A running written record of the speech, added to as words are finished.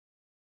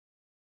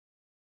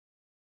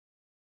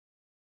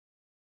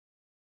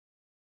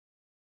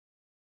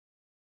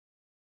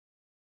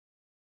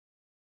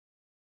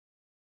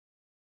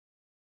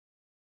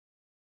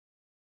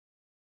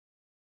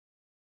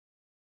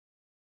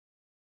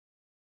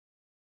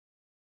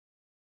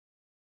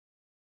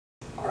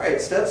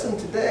Alright, Stetson,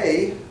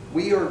 today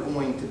we are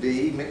going to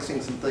be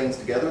mixing some things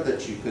together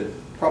that you could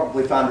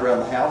probably find around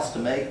the house to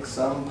make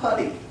some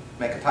putty,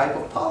 make a type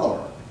of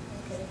polymer.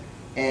 Okay.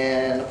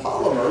 And a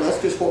polymer,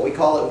 that's just what we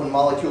call it when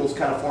molecules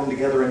kind of form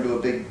together into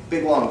a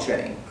big long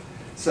chain.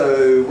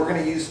 So we're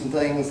going to use some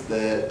things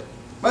that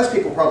most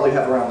people probably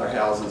have around their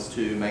houses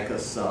to make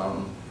us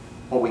some,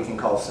 what we can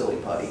call silly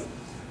putty.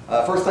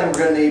 First thing we're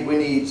going to need, we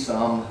need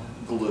some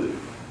glue.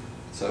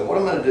 So what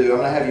I'm going to do, I'm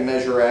going to have you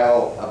measure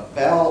out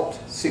about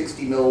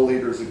 60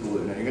 milliliters of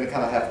glue. Now you're going to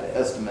kind of have to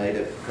estimate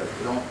it because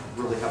we don't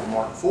really have a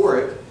mark for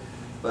it,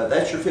 but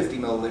that's your 50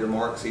 milliliter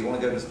mark, so you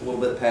want to go just a little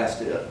bit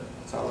past it.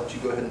 So I'll let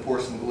you go ahead and pour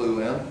some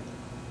glue in. And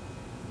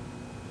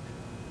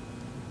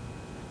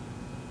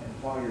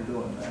while you're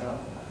doing that, I'll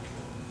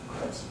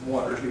grab some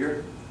water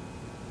here.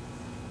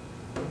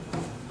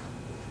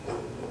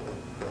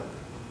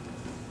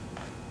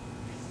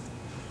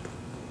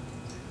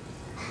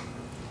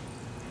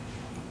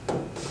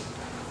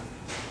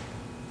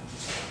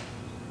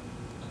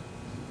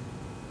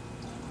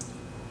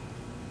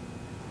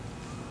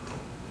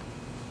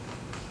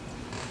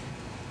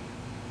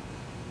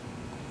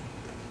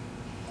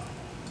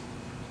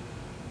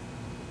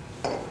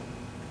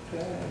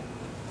 Okay,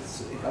 let's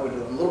see how we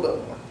do a little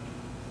bit more.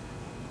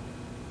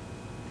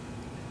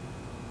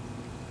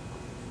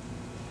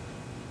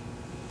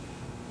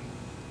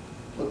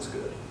 Looks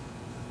good.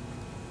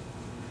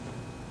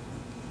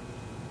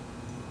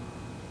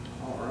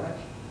 All right,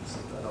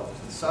 set that off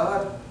to the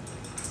side.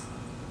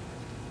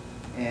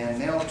 And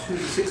now to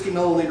 60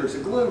 milliliters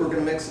of glue, we're going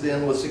to mix it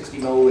in with 60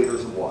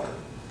 milliliters of water.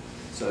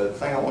 So the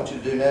thing I want you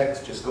to do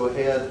next, just go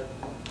ahead,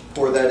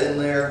 pour that in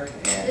there,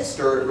 and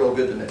stir it real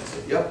good to mix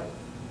it. Yep.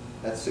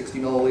 That's 60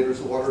 milliliters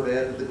of water to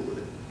add to the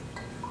glue.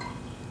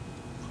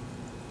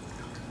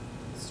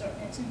 Start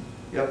mixing.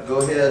 Yep, go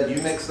ahead, you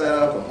mix that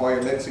up, and while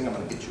you're mixing, I'm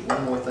going to get you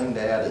one more thing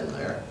to add in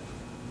there.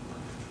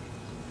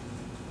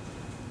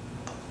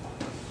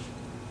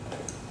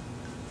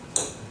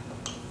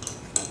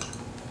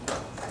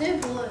 Do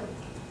blue.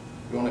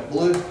 You want it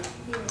blue?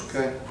 Yes.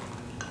 Okay.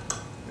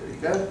 There you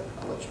go.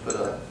 I'll let you put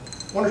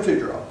one or two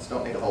drops.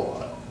 Don't need a whole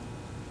lot.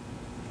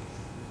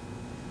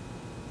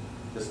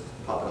 Just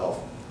pop it off.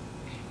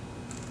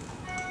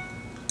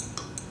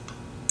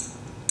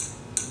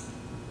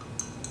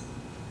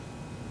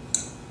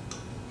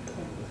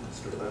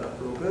 Stir that up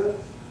real good.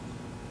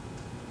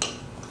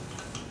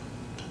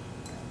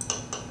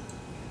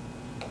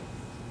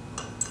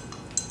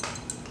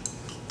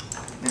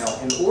 Now,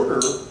 in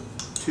order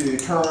to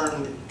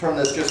turn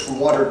this just from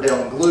watered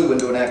down glue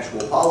into an actual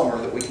polymer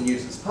that we can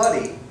use as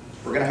putty,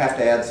 we're going to have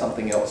to add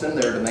something else in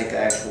there to make an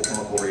actual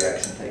chemical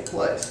reaction take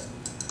place.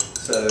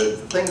 So the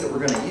thing that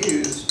we're going to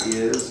use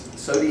is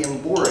sodium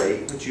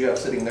borate, which you have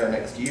sitting there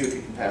next to you if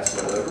you can pass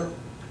that over.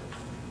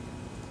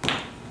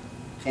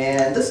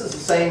 And this is the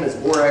same as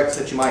borax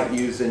that you might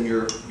use in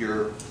your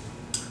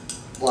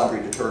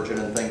laundry detergent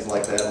and things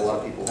like that. A lot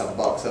of people have a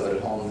box of it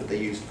at home that they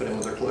use to put in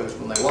with their clothes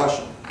when they wash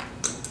them.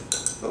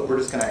 But we're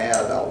just going to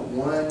add about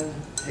 1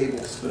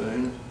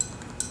 tablespoon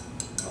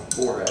of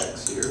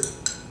borax here.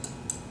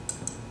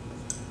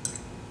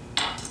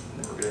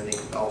 And then we're going to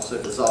need to also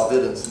dissolve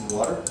it in some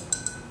water.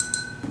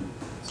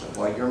 So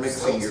while you're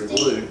mixing your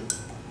glue,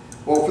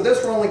 well, for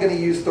this we're only going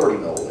to use 30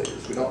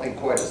 milliliters. We don't need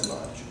quite as much.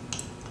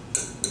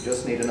 We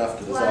just need enough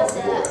to dissolve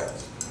the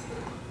borax.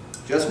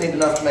 Just need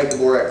enough to make the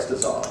borax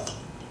dissolve.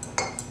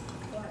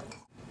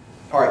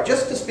 Alright,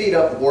 just to speed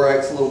up the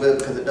borax a little bit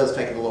because it does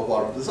take it a little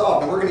while to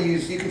dissolve. And we're going to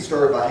use, you can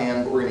stir it by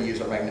hand, but we're going to use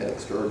our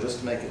magnetic stirrer just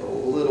to make it a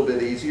little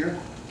bit easier.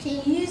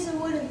 Can you use a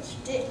wooden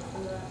stick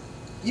for that?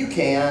 You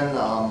can.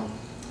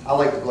 I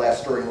like the glass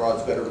stirring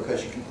rods better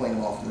because you can clean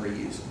them off and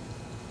reuse them.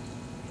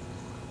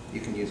 You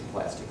can use a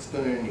plastic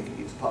spoon, you can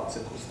use a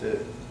popsicle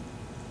stick,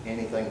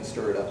 anything to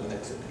stir it up and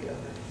mix it together.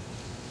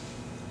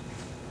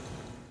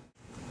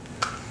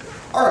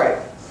 Alright,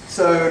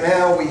 so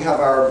now we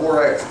have our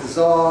borax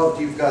dissolved.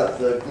 You've got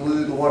the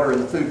glue, the water,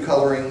 and the food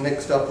coloring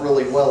mixed up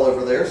really well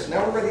over there. So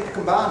now we're ready to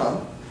combine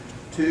them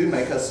to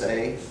make us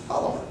a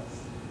polymer.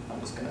 I'm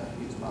just going to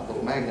use my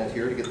little magnet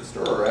here to get the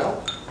stirrer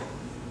out.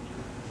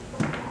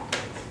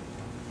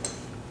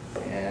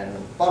 And the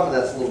bottom of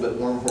that's a little bit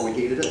warm before we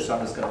heated it, so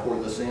I'm just going to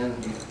pour this in.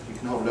 You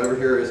can hold it over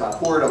here. As I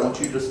pour it, I want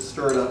you just to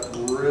stir it up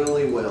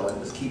really well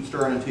and just keep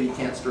stirring until you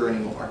can't stir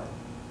anymore.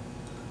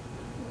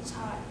 It's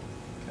hot.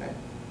 Okay.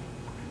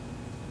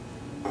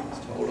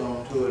 Just hold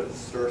on to it and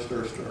stir,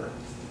 stir, stir.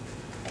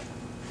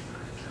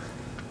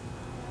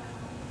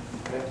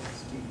 Okay,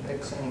 just keep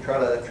mixing. Try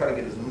to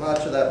get as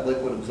much of that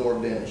liquid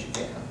absorbed in as you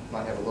can.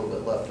 Might have a little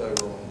bit left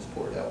over when it's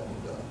poured out when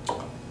we're done.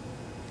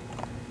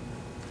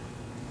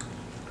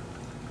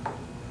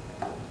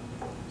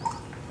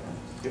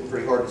 It's getting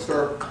pretty hard to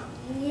stir.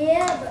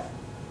 Yeah, but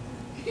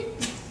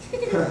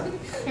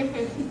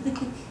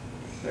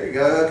There you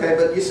go. Okay,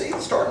 but you see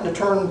it's starting to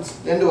turn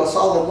into a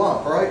solid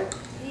lump, right?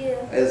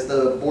 yeah. As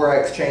the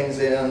borax chains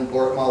in,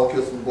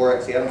 molecules from the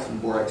borax, the atoms from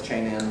the borax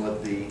chain in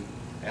with the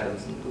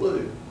atoms in the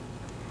glue.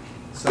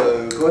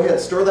 So go ahead,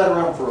 stir that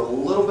around for a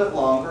little bit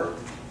longer.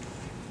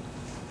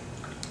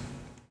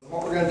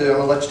 What we're going to do, I'm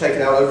going to let you take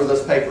it out over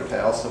this paper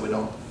towel so we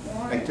don't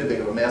make too big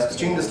of a mess.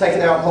 But you can just take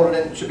it out and hold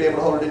it in. You should be able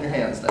to hold it in your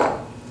hands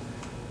now.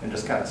 And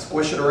just kind of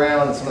squish it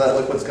around, and some of that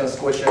liquid's going to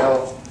squish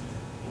out.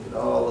 Get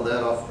all of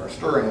that off our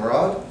stirring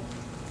rod.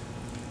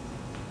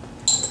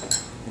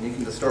 And you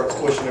can just start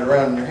squishing it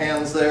around in your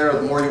hands there.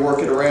 The more you work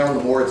it around,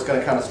 the more it's going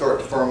to kind of start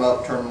to firm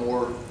up, turn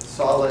more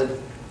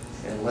solid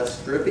and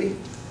less drippy.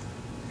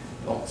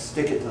 Don't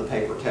stick it to the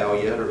paper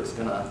towel yet, or it's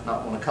going to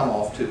not want to come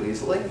off too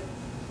easily.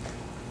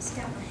 It's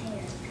got my hand.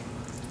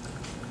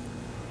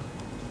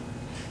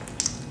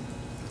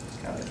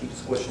 Kind of keep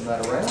squishing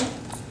that around.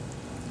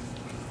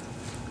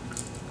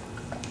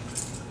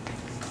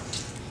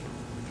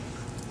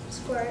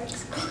 Squirt,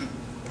 squirt.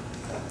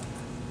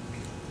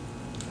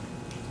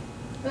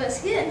 But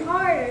it's getting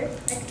harder.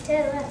 I can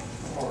tell that.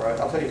 All right,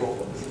 I'll tell you what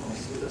we'll do. Let me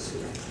see this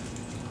here.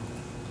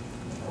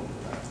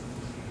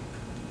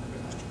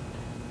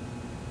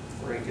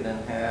 Break it in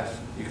half.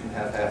 You can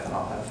have half and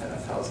I'll have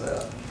half. How's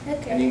that?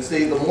 Okay. And you can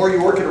see the more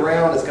you work it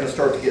around, it's going to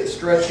start to get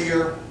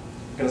stretchier.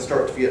 It's going to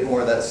start to get more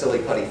of that silly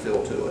putty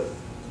feel to it.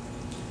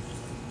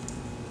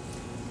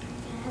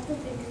 Can I have the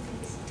bigger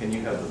piece? Can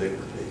you have the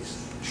bigger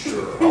piece?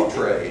 Sure, I'll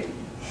trade.